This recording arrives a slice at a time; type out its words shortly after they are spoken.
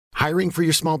Hiring for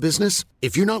your small business?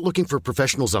 If you're not looking for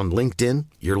professionals on LinkedIn,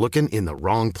 you're looking in the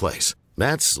wrong place.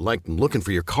 That's like looking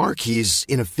for your car keys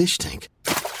in a fish tank.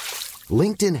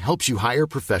 LinkedIn helps you hire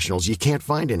professionals you can't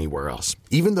find anywhere else,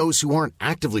 even those who aren't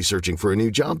actively searching for a new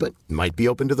job but might be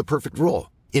open to the perfect role.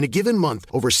 In a given month,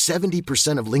 over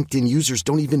 70% of LinkedIn users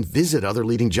don't even visit other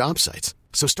leading job sites.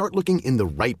 So start looking in the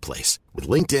right place. With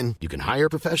LinkedIn, you can hire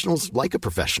professionals like a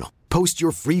professional. Post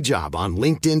your free job on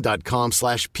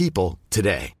linkedin.com/people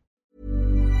today.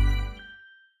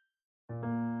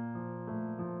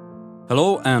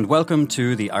 Hello and welcome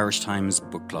to the Irish Times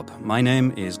Book Club. My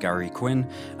name is Gary Quinn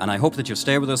and I hope that you'll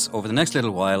stay with us over the next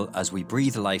little while as we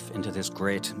breathe life into this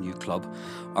great new club.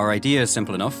 Our idea is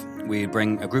simple enough. We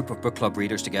bring a group of book club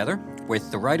readers together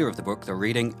with the writer of the book they're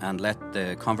reading and let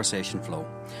the conversation flow.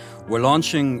 We're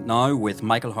launching now with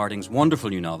Michael Harding's wonderful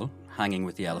new novel, Hanging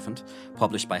with the Elephant,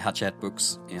 published by Hachette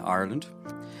Books in Ireland.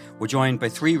 We're joined by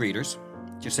three readers,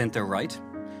 Jacinta Wright,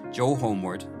 Joe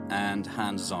Homeward and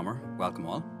Hans Sommer. Welcome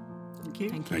all.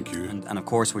 Thank you. And of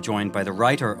course, we're joined by the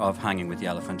writer of Hanging with the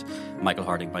Elephant, Michael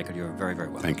Harding. Michael, you're very, very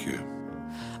welcome. Thank you.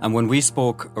 And when we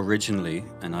spoke originally,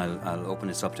 and I'll open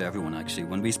this up to everyone actually,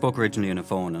 when we spoke originally on the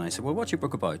phone and I said, well, what's your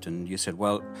book about? And you said,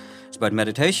 well, it's about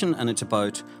meditation and it's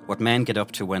about what men get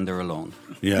up to when they're alone.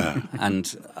 Yeah.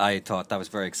 And I thought that was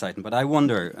very exciting. But I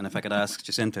wonder, and if I could ask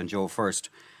Jacinta and Joe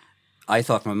first, I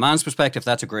thought from a man's perspective,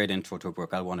 that's a great intro to a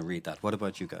book. I'll want to read that. What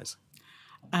about you guys?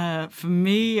 For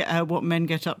me, what men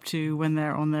get up to when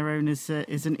they're on their own is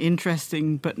an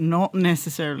interesting but not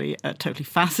necessarily a totally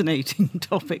fascinating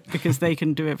topic because they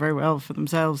can do it very well for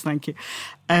themselves, thank you.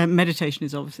 Meditation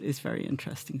is very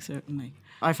interesting, certainly.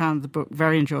 I found the book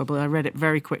very enjoyable. I read it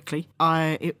very quickly.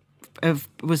 It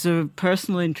was a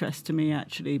personal interest to me,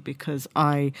 actually, because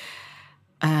I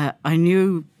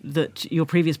knew that your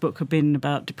previous book had been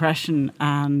about depression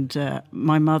and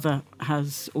my mother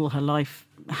has all her life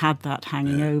had that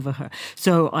hanging over her.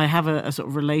 So I have a sort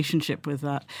of relationship with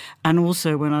that. And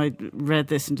also when I read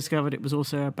this and discovered it was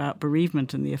also about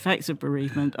bereavement and the effects of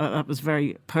bereavement, that was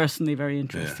very personally very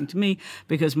interesting to me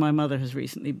because my mother has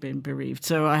recently been bereaved.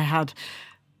 So I had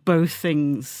both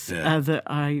things that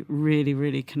I really,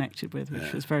 really connected with,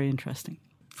 which was very interesting.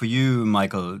 For you,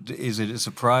 Michael, is it a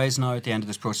surprise now at the end of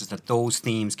this process that those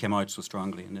themes came out so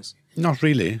strongly in this? Not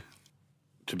really,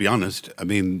 to be honest. I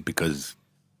mean, because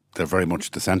they're very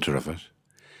much the centre of it.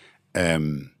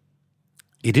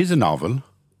 It is a novel,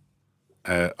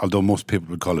 although most people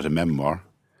would call it a memoir,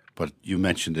 but you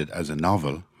mentioned it as a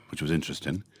novel, which was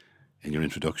interesting in your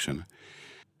introduction.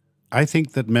 I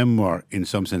think that memoir, in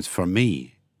some sense, for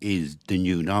me, is the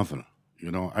new novel.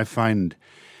 You know, I find,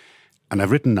 and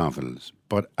I've written novels,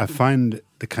 but I find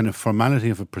the kind of formality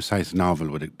of a precise novel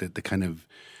with the kind of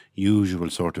usual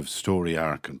sort of story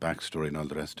arc and backstory and all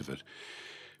the rest of it,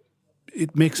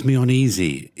 it makes me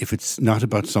uneasy if it's not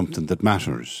about something that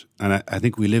matters. And I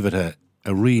think we live at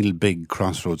a real big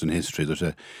crossroads in history. There's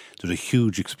a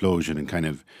huge explosion in kind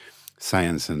of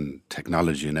science and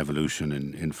technology and evolution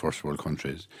in first world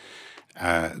countries.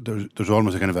 There's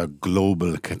almost a kind of a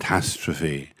global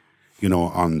catastrophe, you know,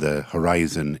 on the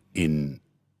horizon in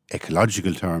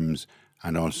ecological terms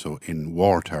and also in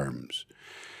war terms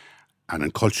and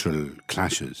in cultural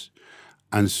clashes.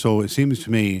 And so it seems to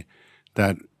me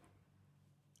that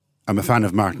I'm a fan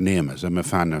of Martin Amis. I'm a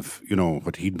fan of, you know,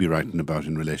 what he'd be writing about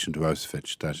in relation to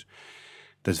Auschwitz, that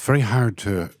it's very hard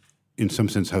to, in some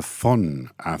sense, have fun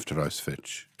after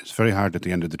Auschwitz. It's very hard at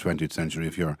the end of the 20th century,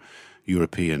 if you're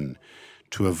European,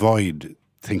 to avoid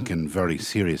thinking very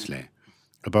seriously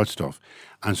about stuff.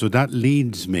 And so that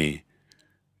leads me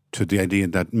to the idea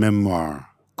that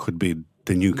memoir could be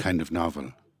the new kind of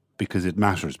novel because it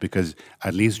matters, because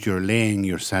at least you're laying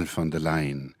yourself on the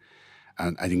line.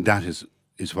 And I think that is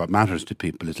what matters to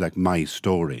people. It's like my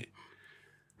story.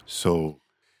 So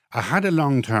I had a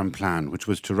long-term plan, which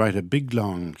was to write a big,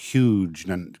 long, huge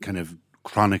kind of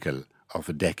chronicle of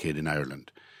a decade in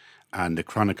Ireland and a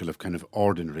chronicle of kind of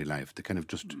ordinary life, the kind of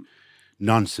just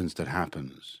nonsense that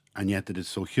happens, and yet that is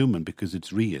so human because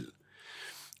it's real.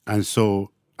 And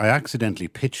so I accidentally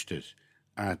pitched it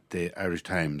at the Irish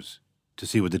Times to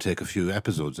see would they take a few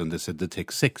episodes, and they said they'd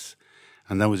take 6.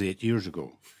 And that was 8 years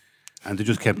ago. And they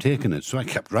just kept taking it, so I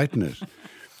kept writing it.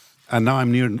 And now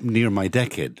I'm near my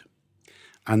decade.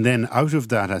 And then out of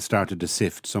that, I started to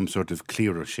sift some sort of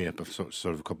clearer shape of sort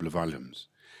of a couple of volumes.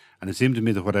 And it seemed to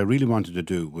me that what I really wanted to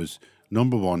do was,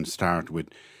 number one, start with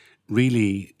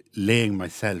really laying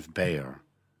myself bare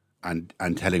and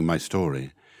telling my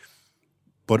story,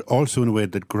 but also in a way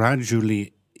that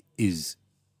gradually is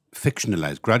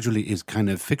fictionalized, gradually is kind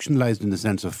of fictionalized in the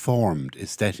sense of formed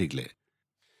aesthetically.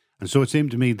 And so it seemed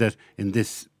to me that in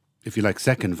this if you like,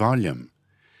 second volume,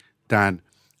 that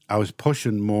I was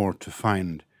pushing more to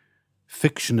find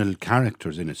fictional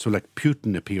characters in it. So like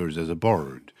Putin appears as a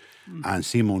bird, and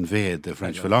Simone Weil, the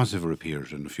French philosopher,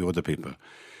 appears, and a few other people.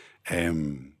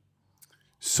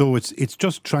 So it's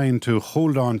just trying to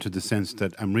hold on to the sense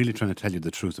that I'm really trying to tell you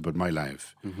the truth about my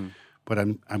life, but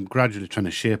I'm gradually trying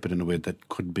to shape it in a way that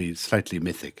could be slightly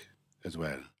mythic as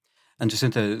well. And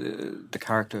Jacinta, the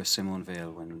character Simone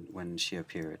Weil, when she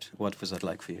appeared, what was that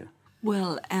like for you?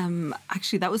 Well,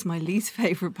 actually, that was my least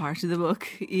favourite part of the book.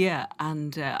 Yeah,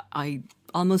 and I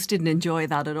almost didn't enjoy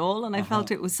that at all, and I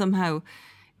felt it was somehow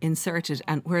inserted.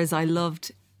 And whereas I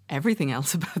loved everything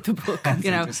else about the book,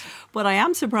 but I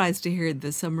am surprised to hear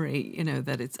the summary,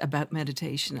 that it's about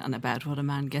meditation and about what a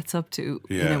man gets up to,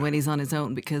 when he's on his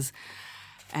own, because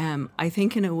I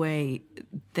think in a way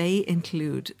they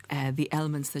include the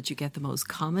elements that you get the most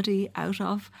comedy out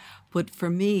of. But for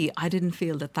me, I didn't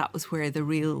feel that was where the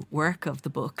real work of the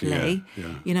book lay.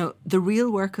 Yeah. The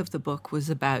real work of the book was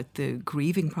about the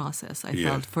grieving process, I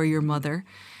felt, for your mother.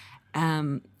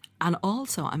 And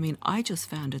also, I just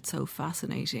found it so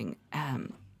fascinating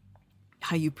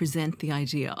how you present the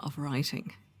idea of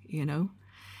writing,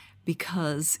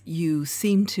 because you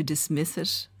seem to dismiss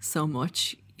it so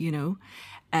much,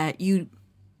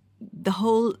 the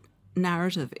whole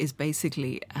narrative is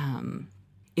basically,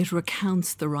 it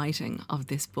recounts the writing of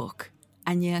this book.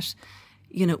 And yet,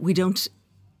 we don't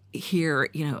hear,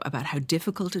 about how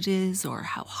difficult it is or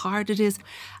how hard it is.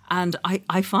 And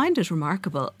I find it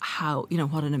remarkable how,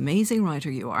 what an amazing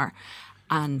writer you are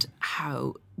and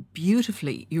how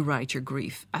beautifully you write your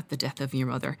grief at the death of your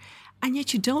mother. And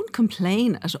yet you don't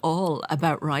complain at all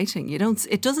about writing.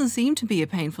 It doesn't seem to be a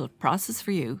painful process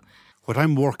for you. What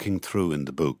I'm working through in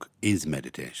the book is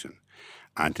meditation.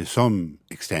 And to some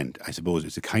extent, I suppose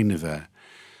it's a kind of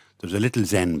there's a little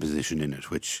Zen position in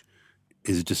it, which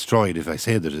is destroyed if I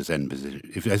say there's a Zen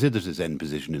position. If I say there's a Zen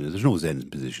position in it, there's no Zen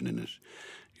position in it.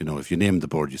 If you name the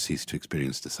bird, you cease to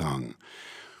experience the song.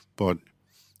 But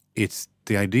it's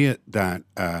the idea that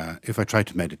if I try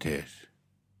to meditate,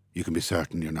 you can be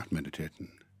certain you're not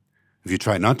meditating. If you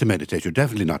try not to meditate, you're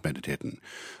definitely not meditating.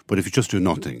 But if you just do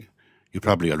nothing, you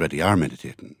probably already are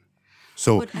meditating.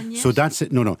 So that's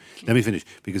it. No, let me finish.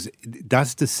 Because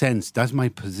that's the sense, that's my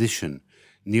position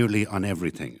nearly on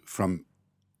everything, from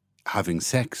having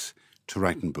sex to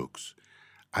writing books.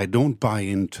 I don't buy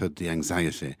into the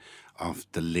anxiety of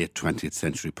the late 20th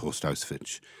century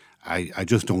post-Auschwitz. I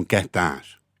just don't get that.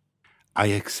 I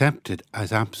accept it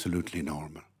as absolutely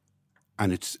normal.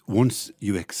 And it's once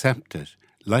you accept it,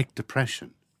 like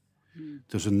depression,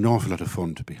 there's an awful lot of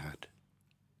fun to be had.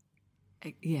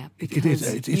 Yeah, because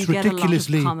it's you get a lot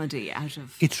of comedy out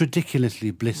of... It's ridiculously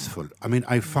blissful.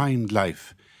 I find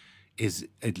life is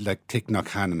like Thich Nhat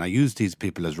Hanh, and I use these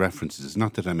people as references. It's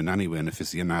not that I'm in any way an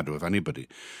aficionado of anybody,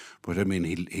 but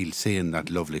he'll say in that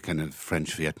lovely kind of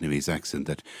French Vietnamese accent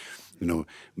that,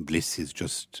 bliss is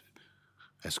just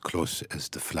as close as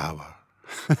the flower.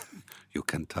 You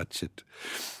can touch it.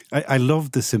 I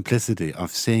love the simplicity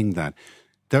of saying that.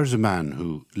 There's a man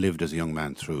who lived as a young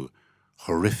man through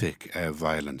horrific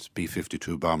violence,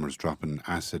 B-52 bombers dropping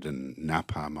acid and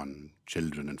napalm on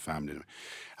children and family.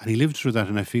 And he lived through that,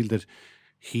 and I feel that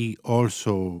he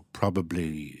also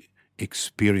probably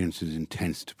experiences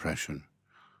intense depression.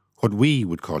 What we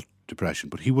would call depression,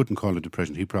 but he wouldn't call it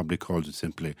depression. He probably calls it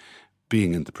simply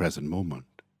being in the present moment.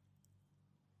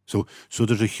 So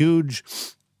there's a huge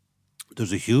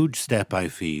step, I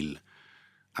feel,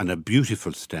 and a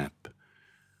beautiful step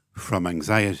from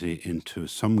anxiety into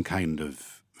some kind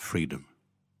of freedom.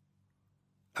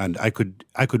 And I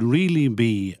could really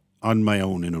be on my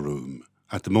own in a room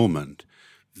at the moment,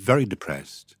 very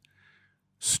depressed,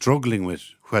 struggling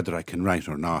with whether I can write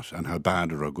or not, and how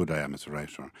bad or how good I am as a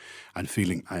writer, and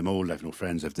feeling I'm old, I've no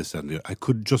friends, I've this and the other. I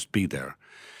could just be there.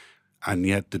 And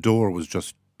yet the door was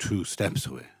just 2 steps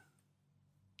away.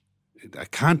 I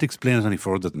can't explain it any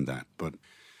further than that, but...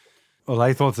 Well,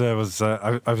 I thought I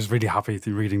was really happy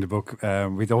to reading the book.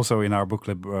 We'd also in our book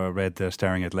club read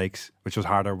Staring at Lakes, which was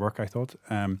harder work, I thought.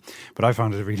 But I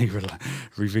found it really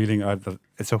revealing that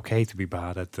it's okay to be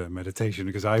bad at meditation,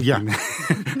 because I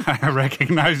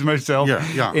recognise myself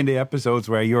in the episodes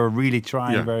where you're really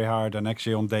trying very hard, and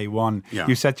actually on day one,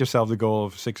 you set yourself the goal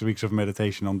of 6 weeks of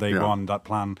meditation. On day one, that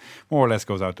plan more or less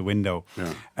goes out the window.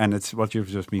 Yeah. And it's what you've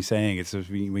just been saying. It's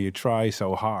just when you try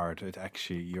so hard, it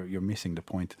actually you're missing the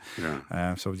point. Yeah.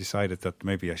 So I decided that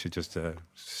maybe I should just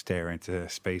stare into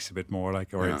space a bit more,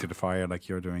 into the fire, like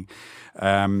you're doing.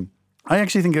 I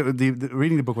actually think the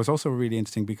reading the book was also really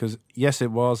interesting because, yes,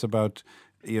 it was about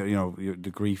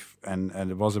the grief, and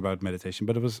it was about meditation.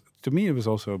 But it was, to me, it was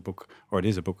also a book, or it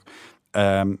is a book,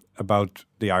 about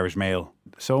the Irish male.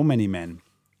 So many men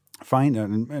find,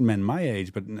 and men my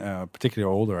age, but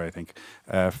particularly older, I think,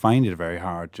 find it very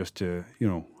hard just to,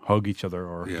 hug each other,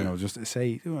 or just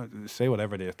say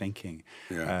whatever they're thinking.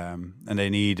 Yeah. And they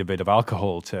need a bit of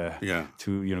alcohol to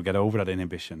get over that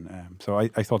inhibition. So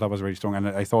I thought that was really strong, and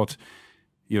I thought,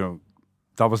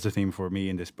 that was the theme for me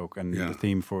in this book, and the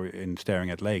theme in Staring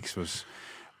at Lakes was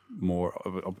more.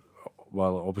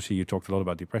 Well, obviously, you talked a lot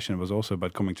about depression. It was also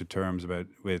about coming to terms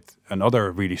with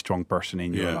another really strong person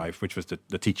in your life, which was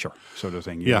the teacher, sort of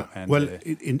thing.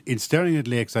 In Staring at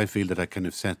Lakes, I feel that I kind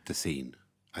of set the scene.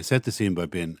 I set the scene by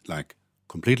being like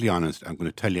completely honest. I'm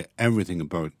going to tell you everything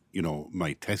about,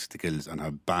 my testicles and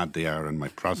how bad they are and my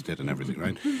prostate and everything,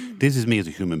 right? This is me as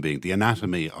a human being, the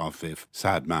anatomy of a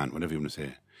sad man, whatever you want to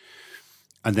say.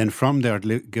 And then from there,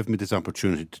 give me this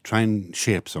opportunity to try and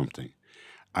shape something.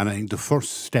 And I think the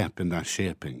first step in that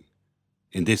shaping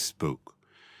in this book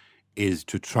is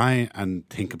to try and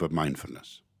think about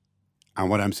mindfulness. And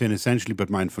what I'm saying essentially about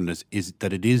mindfulness is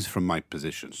that it is from my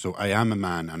position. So I am a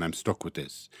man and I'm stuck with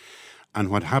this. And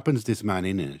what happens, this man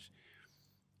in it,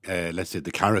 let's say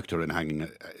the character in Hanging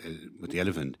with the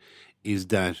Elephant, is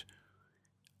that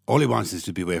all he wants is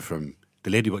to be away from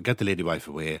get the lady wife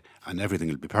away and everything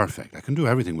will be perfect. I can do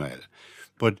everything well.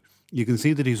 But you can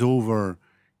see that he's over,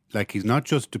 like he's not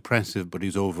just depressive, but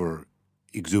he's over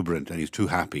exuberant and he's too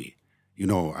happy,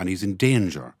 and he's in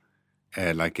danger.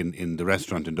 Like in the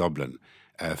restaurant in Dublin,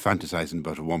 fantasizing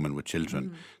about a woman with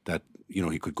children that,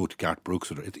 he could go to Garth Brooks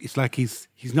with her. It's like he's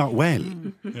not well.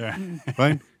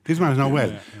 Right? This man is not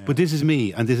well. But this is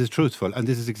me, and this is truthful, and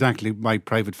this is exactly my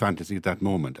private fantasy at that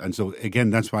moment. And so, again,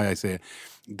 that's why I say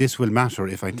this will matter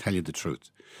if I tell you the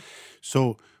truth.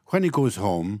 So when he goes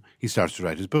home, he starts to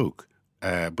write his book,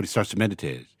 but he starts to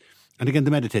meditate. And again,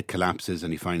 the meditate collapses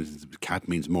and he finds the cat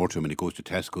means more to him, and he goes to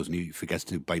Tesco's and he forgets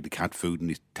to buy the cat food and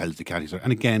he tells the cat.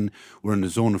 And again, we're in the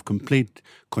zone of complete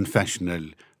confessional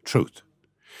truth.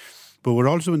 But we're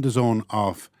also in the zone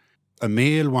of a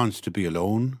male wants to be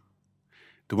alone.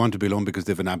 They want to be alone because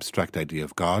they have an abstract idea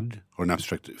of God or an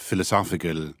abstract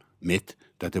philosophical myth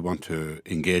that they want to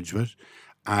engage with.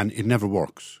 And it never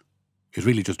works. It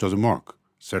really just doesn't work.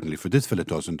 Certainly for this fella it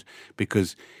doesn't,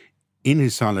 because in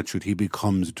his solitude, he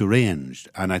becomes deranged.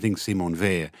 And I think Simone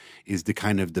Weil is the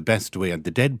kind of the best way, and the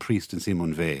dead priest and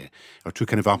Simone Weil are two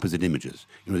kind of opposite images.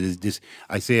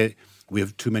 I say we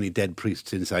have too many dead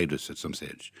priests inside us at some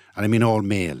stage. And I mean all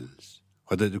males,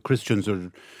 whether the Christians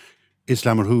or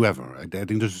Islam or whoever. I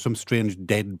think there's some strange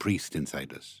dead priest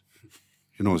inside us.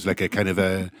 It's like a kind of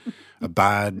a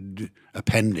bad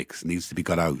appendix needs to be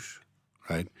got out,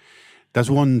 right? That's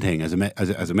one thing as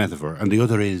a metaphor, and the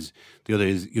other is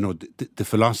the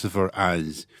philosopher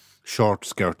as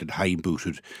short-skirted,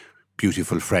 high-booted,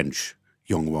 beautiful French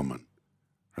young woman,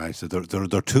 right? So there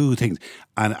are two things,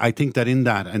 and I think that in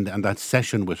that and that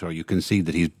session with her, you can see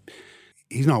that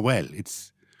he's not well.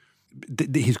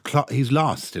 He's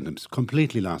lost in him,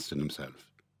 completely lost in himself,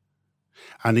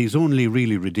 and he's only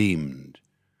really redeemed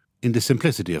in the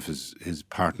simplicity of his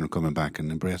partner coming back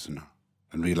and embracing her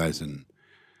and realizing,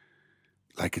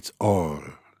 like, it's all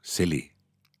silly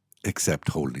except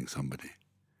holding somebody.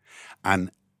 And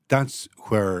that's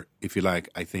where, if you like,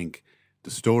 I think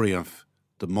the story of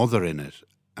the mother in it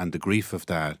and the grief of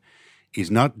that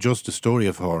is not just a story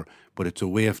of her, but it's a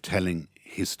way of telling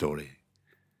his story.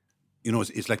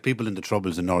 It's like people in the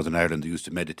Troubles in Northern Ireland who used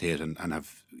to meditate and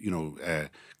have,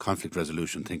 conflict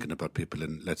resolution, thinking about people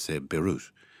in, let's say,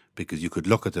 Beirut, because you could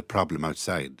look at the problem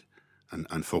outside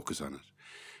and focus on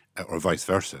it, or vice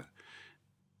versa.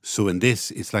 So in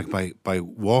this, it's like by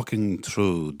walking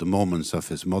through the moments of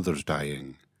his mother's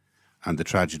dying and the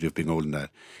tragedy of being old and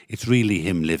that, it's really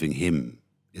him living him.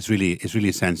 It's really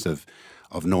a sense of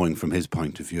knowing from his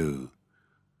point of view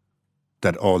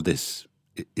that all this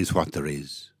is what there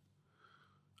is.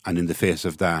 And in the face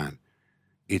of that,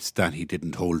 it's that he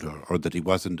didn't hold her, or that he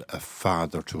wasn't a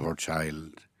father to her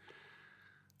child.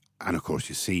 And of course,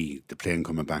 you see the plane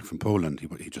coming back from Poland.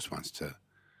 He just wants to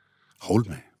hold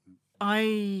me.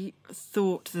 I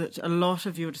thought that a lot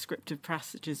of your descriptive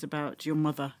passages about your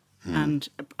mother, and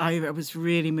I was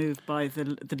really moved by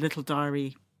the little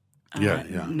diary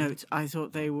notes. I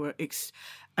thought they were.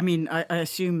 I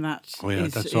assume that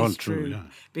that's all true.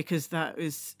 Because that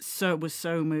was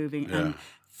so moving, and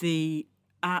the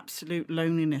absolute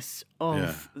loneliness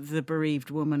of the bereaved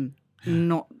woman,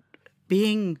 not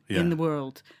being in the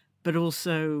world, but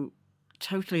also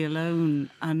totally alone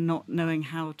and not knowing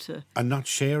how to... And not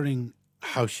sharing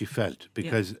how she felt,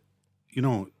 because,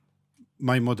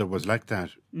 my mother was like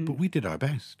that, but we did our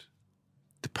best.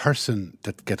 The person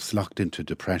that gets locked into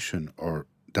depression or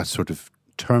that sort of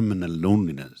terminal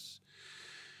loneliness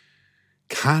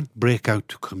can't break out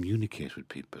to communicate with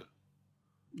people.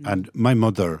 And my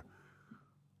mother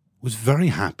was very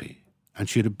happy and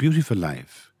she had a beautiful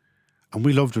life and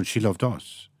we loved her and she loved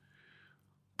us.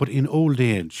 But in old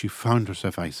age, she found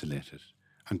herself isolated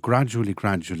and gradually,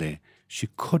 she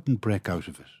couldn't break out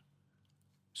of it.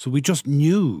 So we just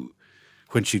knew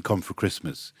when she'd come for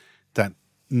Christmas that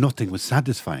nothing was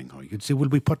satisfying her. You'd say, well,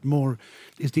 we put more,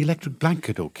 is the electric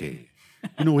blanket okay?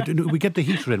 You know, we get the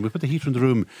heater in, we put the heater in the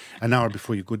room an hour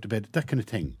before you go to bed, that kind of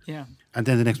thing. Yeah. And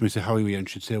then the next minute you say, how are you? And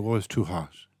she'd say, oh, it's too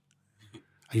hot.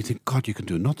 And you think, God, you can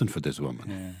do nothing for this woman.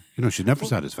 Yeah. You know, she's never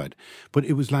satisfied. But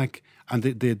it was like, and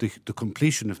the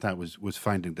completion of that was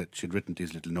finding that she'd written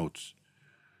these little notes,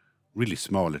 really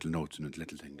small little notes in a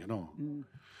little thing, you know.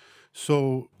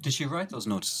 So... Did she write those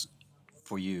notes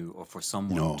for you or for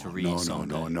someone to read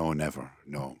someday? No, never.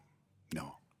 No.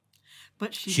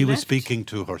 But she was speaking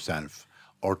to herself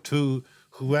or to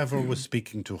whoever was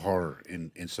speaking to her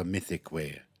in some mythic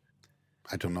way.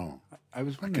 I don't know. I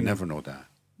can never know that.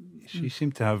 She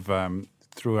seemed to have,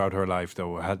 throughout her life,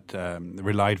 though, had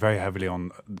relied very heavily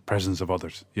on the presence of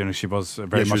others. You know, she was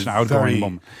very much an outgoing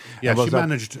mum. Yeah, she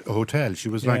managed a hotel. She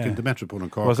was like in the Metropole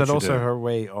in Cork. Was that also her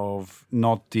way of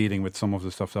not dealing with some of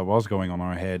the stuff that was going on in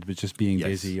her head, but just being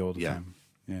busy all the time?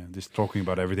 Yeah, just talking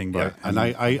about everything. And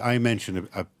I mentioned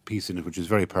a piece in it which is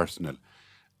very personal.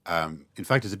 In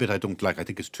fact, it's a bit I don't like. I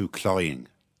think it's too cloying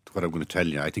to what I'm going to tell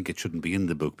you. I think it shouldn't be in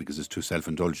the book because it's too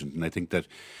self-indulgent. And I think that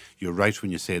you're right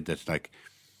when you say that, like,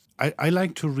 I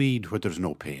like to read where there's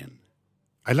no pain.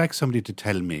 I like somebody to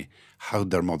tell me how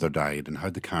their mother died and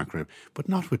how the car crash, but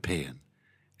not with pain.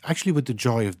 Actually with the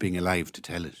joy of being alive to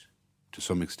tell it, to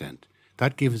some extent.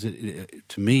 That gives it,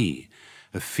 to me,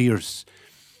 a fierce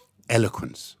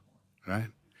eloquence, right?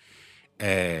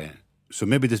 So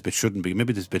maybe this bit shouldn't be.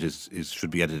 Maybe this bit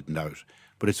should be edited out.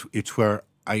 But it's where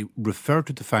I refer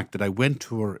to the fact that I went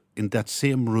to her in that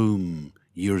same room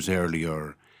years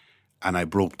earlier, and I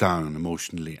broke down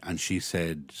emotionally. And she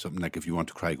said something like, "If you want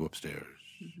to cry, go upstairs."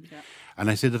 Yeah. And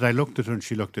I said that I looked at her, and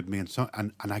she looked at me,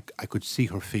 and I could see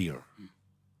her fear.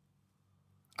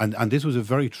 And this was a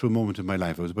very true moment in my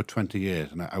life. I was about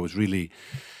 28, and I was really,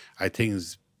 I had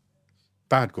things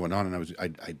bad going on,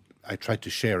 and I tried to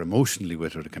share emotionally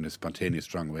with her in a kind of spontaneous,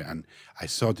 strong way, and I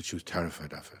saw that she was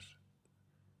terrified of it.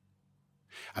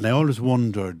 And I always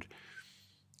wondered,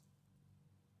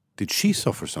 did she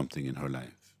suffer something in her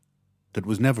life that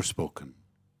was never spoken?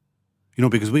 You know,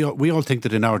 because we all think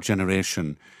that in our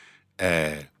generation,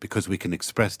 because we can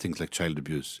express things like child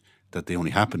abuse, that they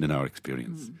only happen in our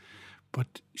experience.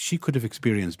 But she could have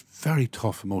experienced very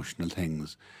tough emotional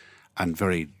things and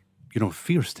very,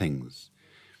 fierce things,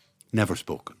 never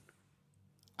spoken.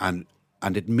 And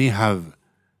it may have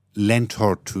lent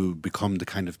her to become the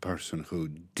kind of person who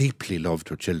deeply loved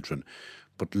her children,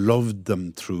 but loved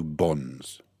them through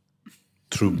buns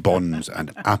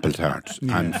and apple tarts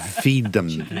and feed them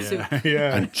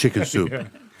and chicken soup,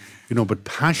 but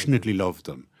passionately loved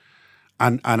them.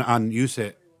 And you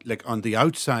say, like, on the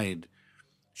outside,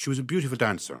 she was a beautiful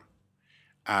dancer.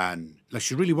 And like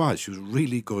she really was. She was a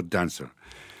really good dancer.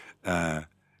 And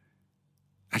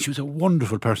she was a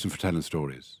wonderful person for telling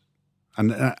stories.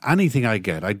 And anything I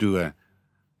get, I do a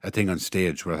thing on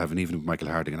stage where I have an evening with Michael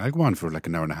Harding, and I go on for like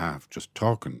an hour and a half just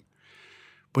talking.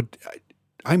 But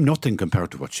I'm nothing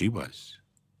compared to what she was.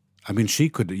 I mean,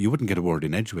 you wouldn't get a word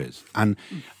in edgeways. And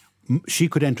she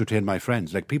could entertain my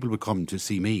friends. Like, people would come to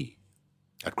see me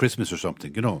at Christmas or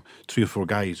something, 3 or 4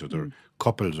 guys, or their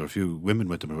couples, or a few women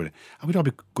with them, or whatever. And we'd all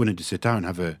be going in to sit down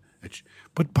and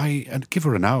and give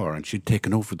her an hour and she'd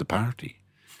taken over the party.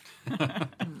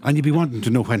 And you'd be wanting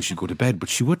to know when she'd go to bed, but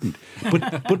she wouldn't.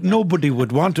 But nobody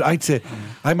would want to.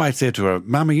 I might say to her,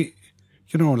 "Mammy,"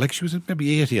 like she was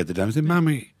maybe 80 at the time, I said,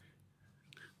 "Mammy,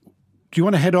 do you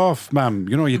want to head off, ma'am?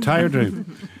 You're tired."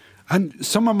 And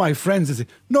some of my friends would say,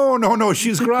 no,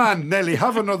 she's grand, Nelly,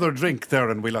 have another drink there.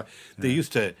 And they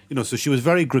used to, so she was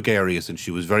very gregarious and she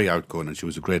was very outgoing and she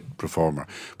was a great performer.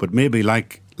 But maybe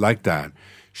like that,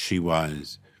 she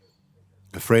was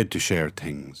afraid to share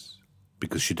things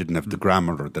because she didn't have the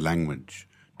grammar or the language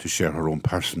to share her own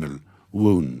personal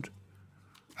wound.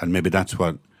 And maybe that's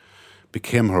what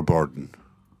became her burden.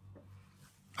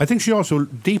 I think she also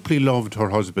deeply loved her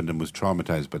husband and was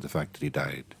traumatized by the fact that he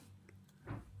died.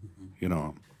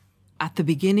 At the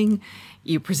beginning,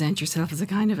 you present yourself as a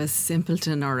kind of a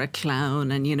simpleton or a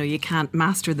clown, and you can't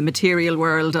master the material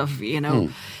world of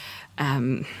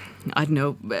I don't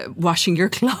know, washing your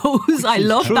clothes. I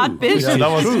love that bit. Yeah,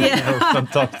 that was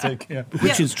fantastic. Yeah.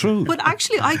 Which is true. But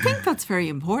actually, I think that's very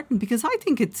important, because I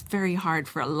think it's very hard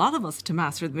for a lot of us to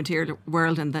master the material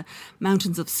world and the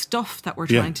mountains of stuff that we're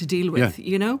trying to deal with,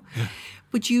 you know? Yeah.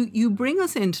 But you bring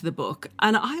us into the book,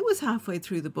 and I was halfway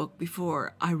through the book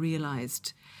before I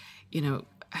realised, you know,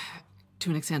 to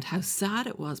an extent how sad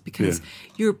it was, because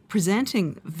you're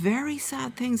presenting very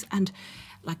sad things, and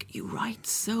like, you write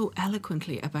so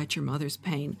eloquently about your mother's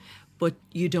pain, but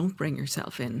you don't bring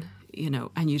yourself in, you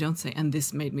know, and you don't say, and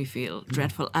this made me feel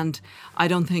dreadful. And I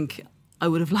don't think I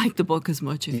would have liked the book as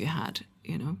much if you had,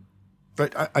 you know.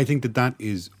 But I think that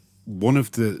is one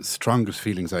of the strongest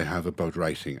feelings I have about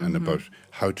writing and about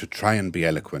how to try and be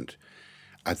eloquent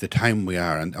at the time we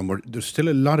are. And there's still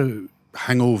a lot of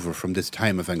hangover from this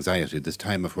time of anxiety, this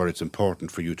time of where it's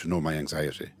important for you to know my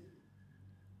anxiety.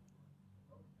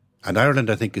 And Ireland,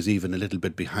 I think, is even a little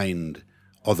bit behind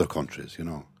other countries, you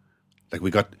know. Like we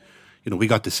got the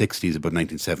 60s about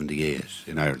 1978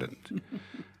 in Ireland.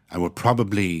 And we're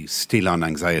probably still on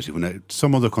anxiety. When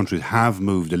some other countries have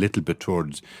moved a little bit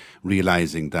towards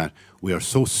realising that we are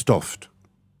so stuffed.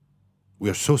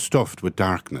 We are so stuffed with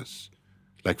darkness.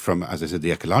 Like from, as I said,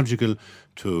 the ecological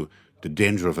to the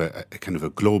danger of a kind of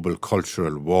a global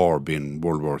cultural war being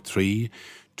World War III,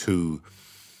 to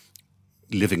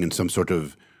living in some sort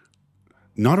of,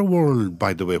 not a world,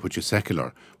 by the way, which is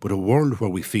secular, but a world where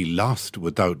we feel lost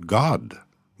without God.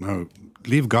 Now,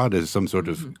 leave God as some sort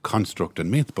of construct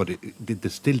and myth, but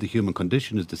still the human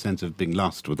condition is the sense of being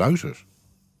lost without it.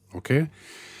 Okay?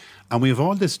 And we have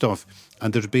all this stuff,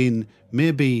 and there's been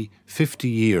maybe 50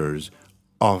 years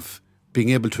of being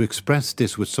able to express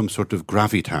this with some sort of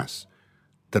gravitas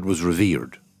that was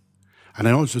revered. And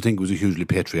I also think it was a hugely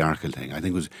patriarchal thing. I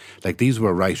think it was like these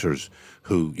were writers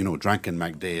who, you know, drank in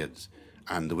McDaid's,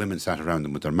 and the women sat around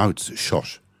them with their mouths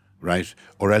shut, right?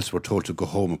 Or else were told to go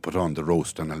home and put on the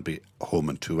roast, and I'll be home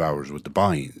in 2 hours with the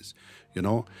boys, you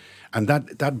know? And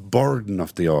that burden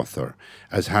of the author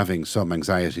as having some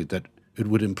anxiety that it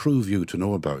would improve you to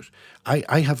know about.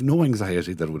 I have no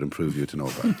anxiety that would improve you to know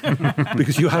about.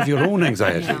 Because you have your own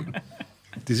anxiety. Yeah.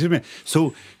 Do you see me?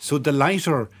 So the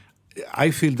lighter,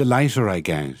 I feel the lighter I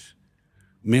get,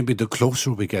 maybe the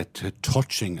closer we get to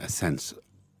touching a sense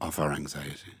of our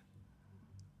anxiety.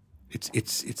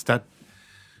 It's that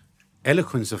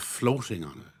eloquence of floating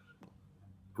on it,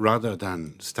 rather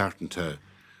than starting to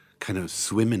kind of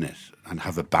swim in it and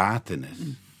have a bath in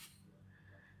it.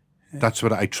 That's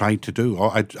what I try to do.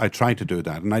 I try to do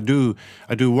that, and I do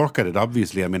work at it.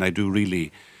 Obviously, I mean, I do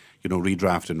really, you know,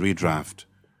 redraft,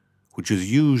 which is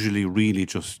usually really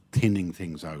just thinning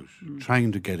things out,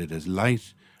 trying to get it as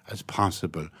light as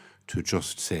possible to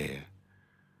just say,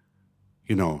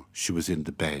 you know, she was in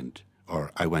the bed,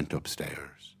 or I went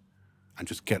upstairs, and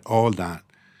just get all that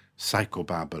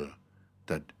psychobabble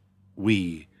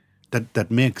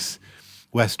that makes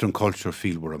Western culture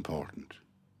feel we're important.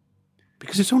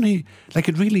 Because it's only, like,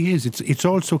 it really is. It's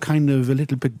also kind of a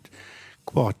little bit,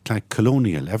 like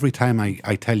colonial. Every time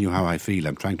I tell you how I feel,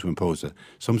 I'm trying to impose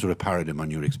some sort of paradigm on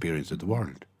your experience of the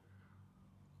world.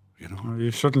 You know? Well,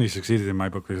 you certainly succeeded in my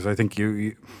book, because I think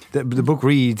the book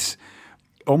reads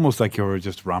almost like you're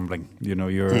just rambling. You know,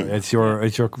 it's your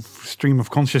stream of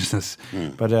consciousness.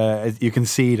 But you can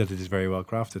see that it is very well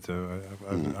crafted. So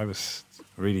I was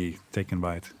really taken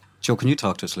by it. Joe, can you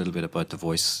talk to us a little bit about the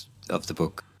voice of the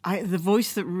book? The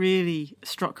voice that really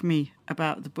struck me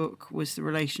about the book was the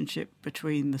relationship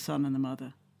between the son and the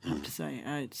mother. I have to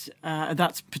say,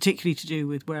 that's particularly to do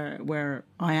with where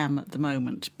I am at the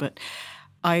moment. But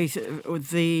I thought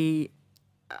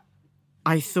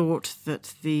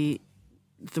that the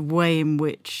way in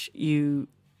which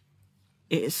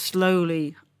it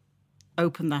slowly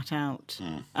opened that out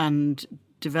and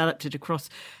developed it across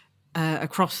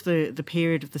the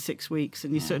period of the 6 weeks,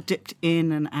 and you sort of dipped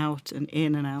in and out of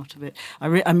it.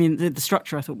 I mean, the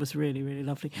structure I thought was really, really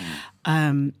lovely.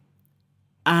 And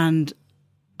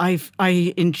I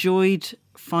enjoyed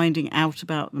finding out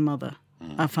about the mother,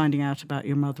 finding out about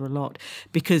your mother a lot,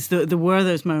 because there were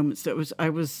those moments I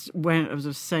was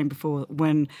saying before,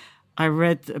 when I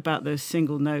read about those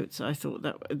single notes, I thought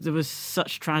that there was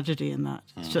such tragedy in that,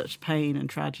 such pain and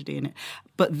tragedy in it.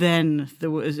 But then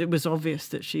it was obvious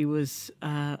that she was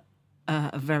a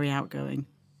very outgoing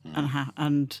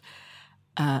and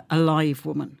alive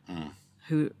woman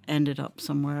who ended up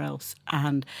somewhere else.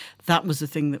 And that was the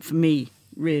thing that for me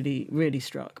really, really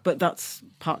struck. But that's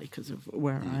partly because of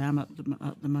where I am at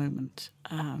the moment.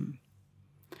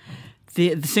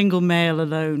 the single male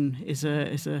alone is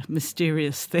a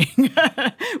mysterious thing,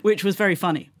 which was very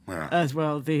funny as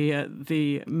well.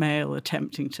 The male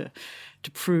attempting to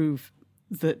prove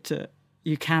that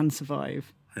you can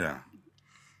survive. Yeah.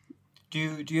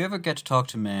 Do you ever get to talk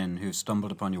to men who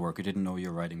stumbled upon your work who didn't know you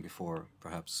were writing before,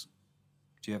 perhaps?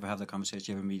 Do you ever have that conversation?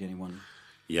 Do you ever meet anyone?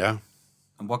 Yeah.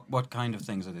 And what kind of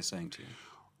things are they saying to you?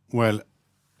 Well,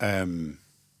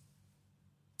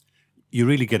 you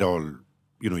really get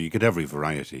you get every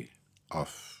variety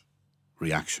of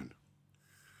reaction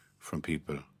from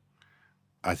people.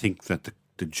 I think that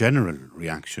the general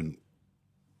reaction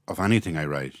of anything I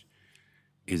write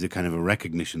is a kind of a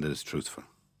recognition that it's truthful.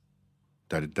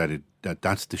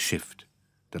 That's the shift.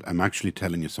 That I'm actually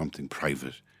telling you something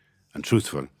private and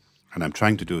truthful, and I'm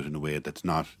trying to do it in a way that's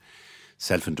not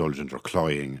self-indulgent or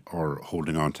cloying or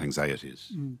holding on to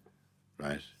anxieties.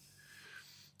 Right?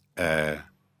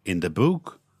 In the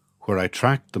book, where I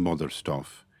track the mother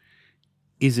stuff,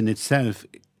 is in itself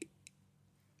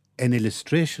an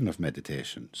illustration of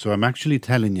meditation. So I'm actually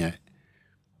telling you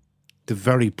the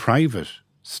very private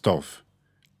stuff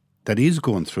that is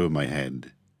going through my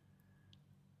head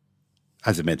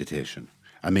as a meditation.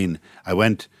 I mean, I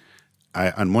went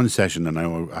on one session, and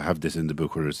I have this in the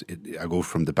book, where I go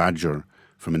from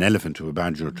an elephant to a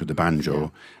badger to the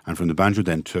banjo, and from the banjo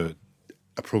then to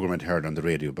a program I'd heard on the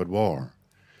radio about war.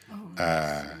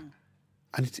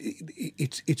 And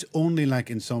it's only like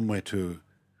in some way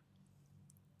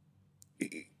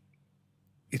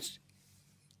it's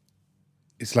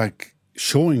like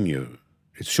showing you.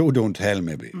 It's show, don't tell,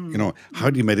 maybe. How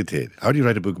do you meditate? How do you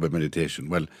write a book about meditation?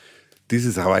 Well, this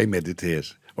is how I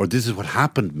meditate, or this is what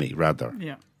happened to me, rather,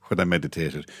 when I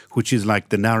meditated, which is like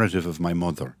the narrative of my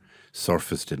mother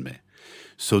surfaced in me,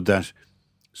 so that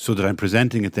I'm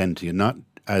presenting it then to you not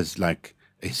as like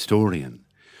a historian,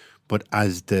 but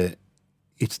as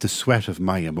it's the sweat of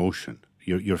my emotion.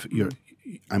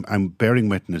 I'm bearing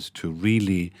witness to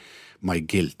really my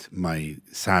guilt, my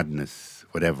sadness,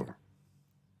 whatever,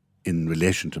 in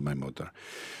relation to my mother.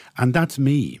 And that's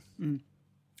me.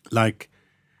 Like,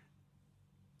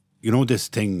 this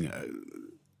thing,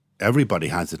 everybody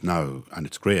has it now, and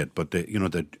it's great, but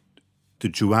the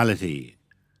duality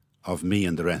of me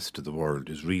and the rest of the world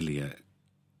is really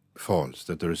false,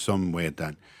 that there is some way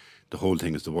that the whole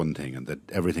thing is the one thing, and that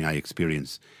everything I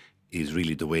experience is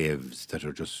really the waves that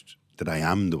I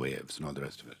am the waves and all the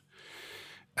rest of it.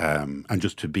 And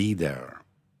just to be there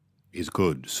is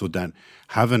good. So that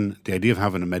the idea of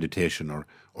having a meditation or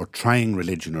trying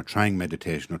religion or trying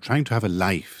meditation or trying to have a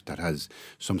life that has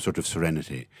some sort of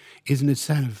serenity is in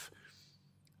itself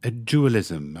a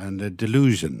dualism and a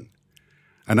delusion.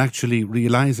 And actually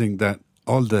realizing that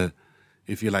all the,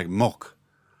 if you like, muck,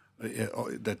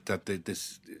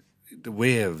 the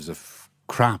waves of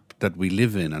crap that we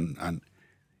live in, and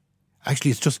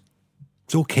actually it's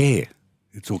okay.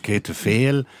 It's okay to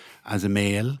fail as a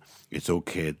male. It's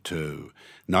okay to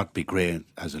not be great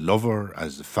as a lover,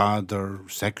 as a father,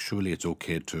 sexually. It's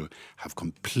okay to have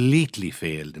completely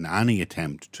failed in any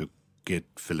attempt to get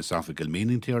philosophical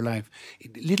meaning to your life.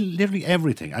 Literally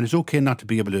everything. And it's okay not to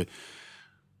be able to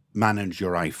manage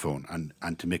your iPhone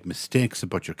and to make mistakes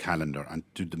about your calendar and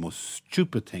do the most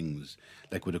stupid things,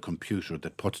 like with a computer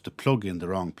that puts the plug in the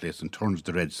wrong place and turns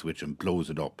the red switch and blows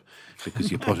it up because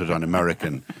you put it on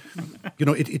American.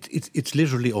 It's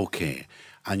literally okay.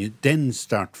 And you then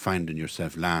start finding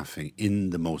yourself laughing in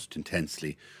the most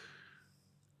intensely,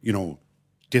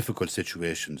 difficult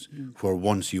situations where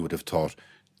once you would have thought,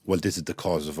 well, this is the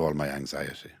cause of all my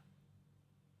anxiety.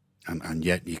 And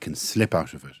yet you can slip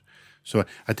out of it. So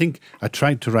I think I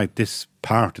tried to write this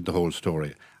part of the whole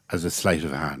story as a sleight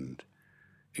of hand,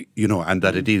 and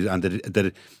that it is, and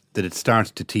that it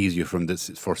starts to tease you from this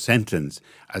first sentence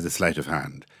as a sleight of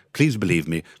hand. Please believe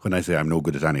me when I say I'm no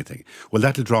good at anything. Well,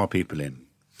 that'll draw people in.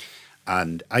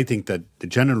 And I think that the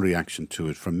general reaction to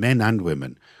it from men and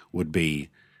women would be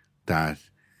that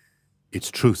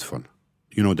it's truthful,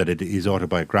 that it is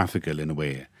autobiographical in a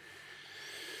way.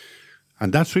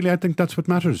 And that's really, I think that's what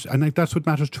matters. And that's what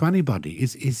matters to anybody,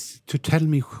 is to tell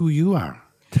me who you are.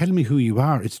 Tell me who you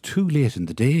are. It's too late in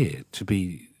the day to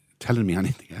be telling me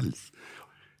anything else.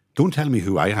 Don't tell me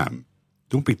who I am.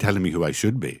 Don't be telling me who I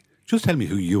should be. Just tell me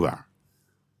who you are.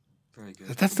 Very good.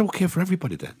 That's okay for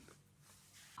everybody then.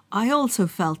 I also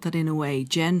felt that in a way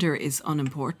gender is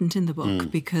unimportant in the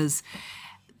book because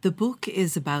the book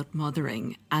is about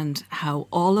mothering and how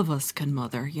all of us can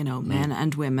mother, men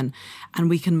and women, and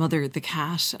we can mother the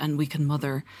cat and we can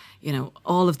mother,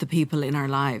 all of the people in our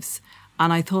lives.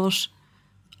 And I thought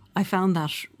I found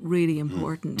that really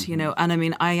important, you know. And I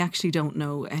mean, I actually don't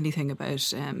know anything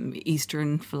about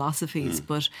Eastern philosophies,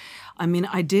 but I mean,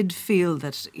 I did feel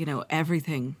that, you know,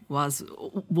 everything was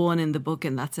one in the book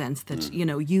in that sense that, you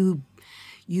know, you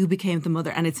became the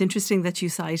mother. And it's interesting that you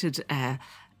cited a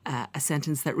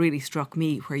sentence that really struck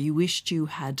me, where you wished you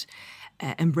had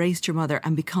embraced your mother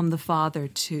and become the father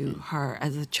to her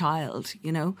as a child,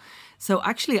 you know. So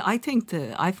actually, I think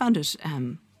I found it,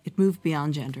 it moved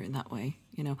beyond gender in that way.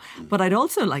 You know, but I'd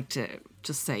also like to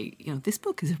just say, you know, this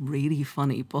book is a really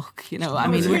funny book. You know, I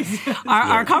mean,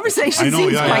 our conversation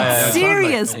seems quite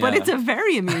serious, but it's a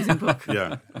very amusing book.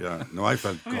 Yeah. No, I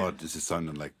felt, God, this is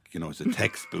sounding like, you know, it's a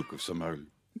textbook of somehow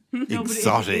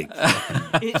exotic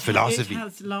philosophy. It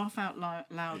has laugh out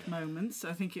loud moments.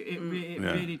 I think it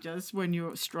really does when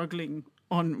you're struggling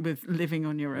with living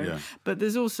on your own. Yeah. But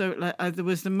there's also there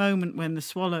was the moment when the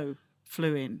swallow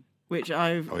flew in, which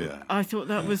I thought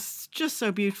that was just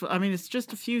so beautiful. I mean, it's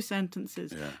just a few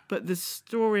sentences, but the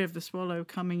story of the swallow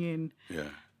coming in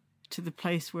to the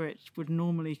place where it would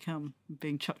normally come,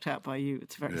 being chucked out by you,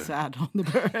 it's very sad on the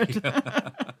bird.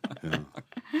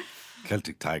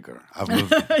 Celtic tiger. I've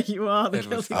moved. You are the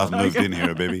Celtic tiger. I've moved in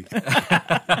here, baby.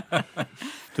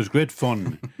 There's great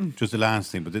fun. Just the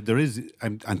last thing, but there is,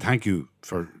 and thank you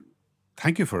for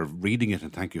reading it,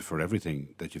 and thank you for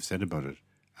everything that you've said about it.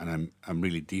 And I'm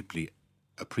really deeply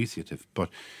appreciative. But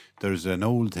there's an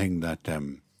old thing that,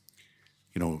 you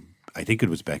know, I think it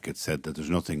was Beckett said that there's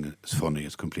nothing as funny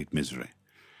as complete misery.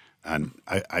 And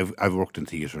I've worked in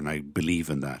theatre, and I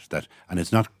believe in that. And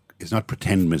it's not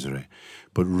pretend misery,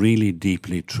 but really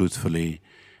deeply, truthfully,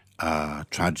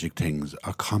 tragic things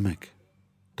are comic.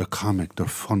 They're comic. They're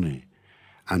funny.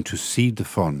 And to see the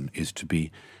fun is to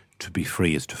be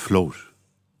free, is to float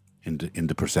in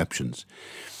the perceptions.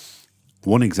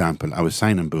 One example, I was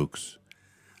signing books,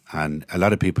 and a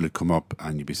lot of people would come up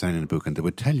and you'd be signing a book and they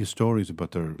would tell you stories about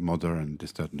their mother and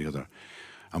this, that and the other.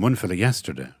 And one fella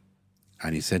yesterday,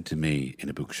 and he said to me in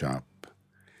a bookshop,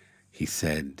 he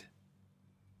said,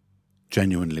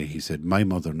 genuinely, he said, my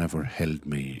mother never held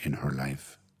me in her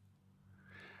life.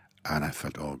 And I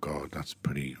felt, oh God, that's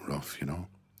pretty rough, you know.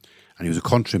 And he was a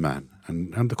countryman,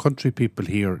 and the country people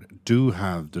here do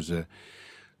have,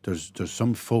 there's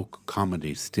some folk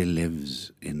comedy still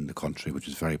lives in the country, which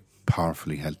is very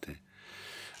powerfully healthy.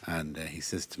 And he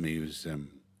says to me, he was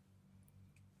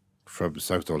from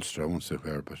South Ulster, I won't say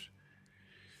where, but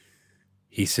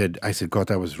I said, God,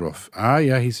 that was rough.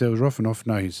 Yeah, he said, it was rough enough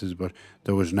now. He says, but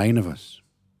there was 9 of us,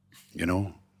 you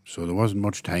know, so there wasn't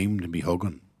much time to be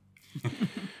hugging.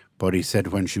 But he said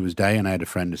when she was dying, I had a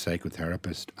friend, a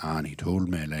psychotherapist, and he told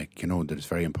me, like, you know, that it's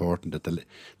very important that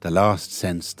the last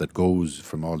sense that goes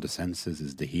from all the senses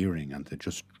is the hearing, and to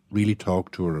just really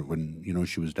talk to her when, you know,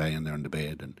 she was dying there in the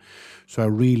bed. And so I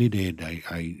really did.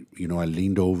 I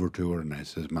leaned over to her and I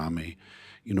says, Mommy,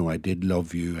 you know, I did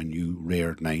love you, and you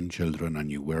reared 9 children, and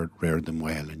you reared them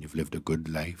well, and you've lived a good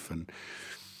life. And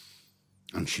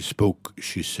she spoke,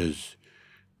 she says,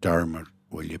 Dermot,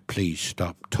 will you please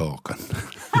stop talking?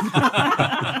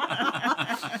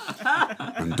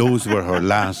 And those were her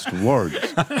last words.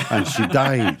 And she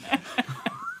died.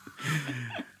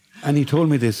 And he told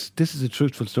me this is a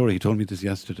truthful story. He told me this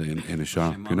yesterday in a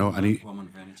shop, you know, and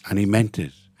he meant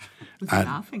it. Was he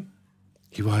laughing?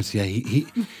 He was, yeah. He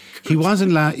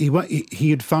wasn't laughing.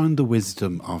 He had found the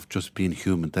wisdom of just being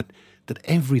human, that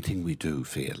everything we do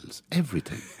fails.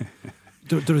 Everything.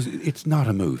 It's not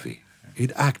a movie.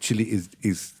 It actually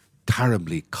is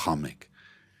terribly comic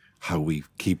how we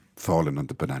keep falling on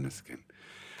the banana skin.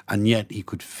 And yet he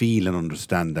could feel and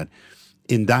understand that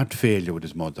in that failure with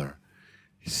his mother,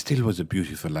 it still was a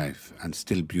beautiful life, and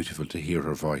still beautiful to hear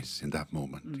her voice in that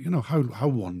moment. You know, how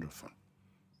wonderful.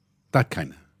 That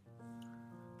kind of.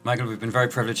 Michael, we've been very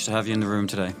privileged to have you in the room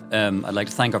today. I'd like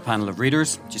to thank our panel of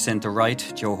readers, Jacinta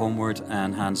Wright, Joe Homeward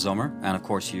and Hans Zummer, and of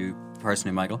course you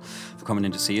personally, Michael, for coming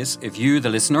in to see us. If you, the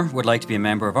listener, would like to be a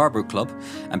member of our book club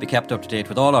and be kept up to date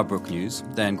with all our book news,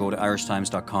 then go to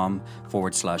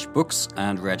irishtimes.com/books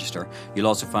and register. You'll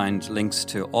also find links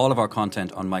to all of our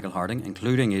content on Michael Harding,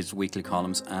 including his weekly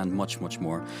columns and much, much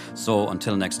more. So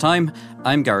until next time,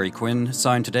 I'm Gary Quinn.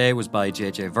 Sound today was by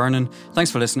JJ Vernon.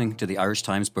 Thanks for listening to the Irish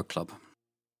Times Book Club.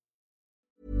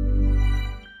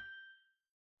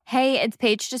 Hey, it's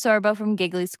Paige DeSorbo from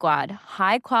Giggly Squad.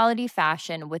 High quality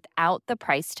fashion without the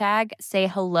price tag. Say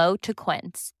hello to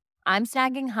Quince. I'm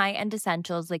snagging high-end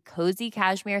essentials like cozy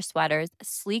cashmere sweaters,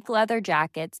 sleek leather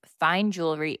jackets, fine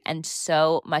jewelry, and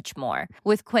so much more.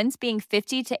 With Quince being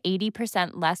 50 to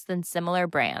 80% less than similar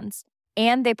brands.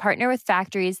 And they partner with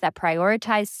factories that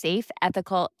prioritize safe,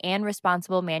 ethical, and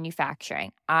responsible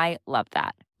manufacturing. I love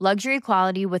that. Luxury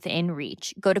quality within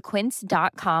reach. Go to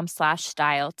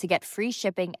quince.com/style to get free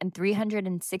shipping and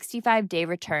 365-day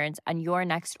returns on your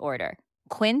next order.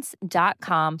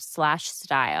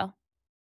 Quince.com/style.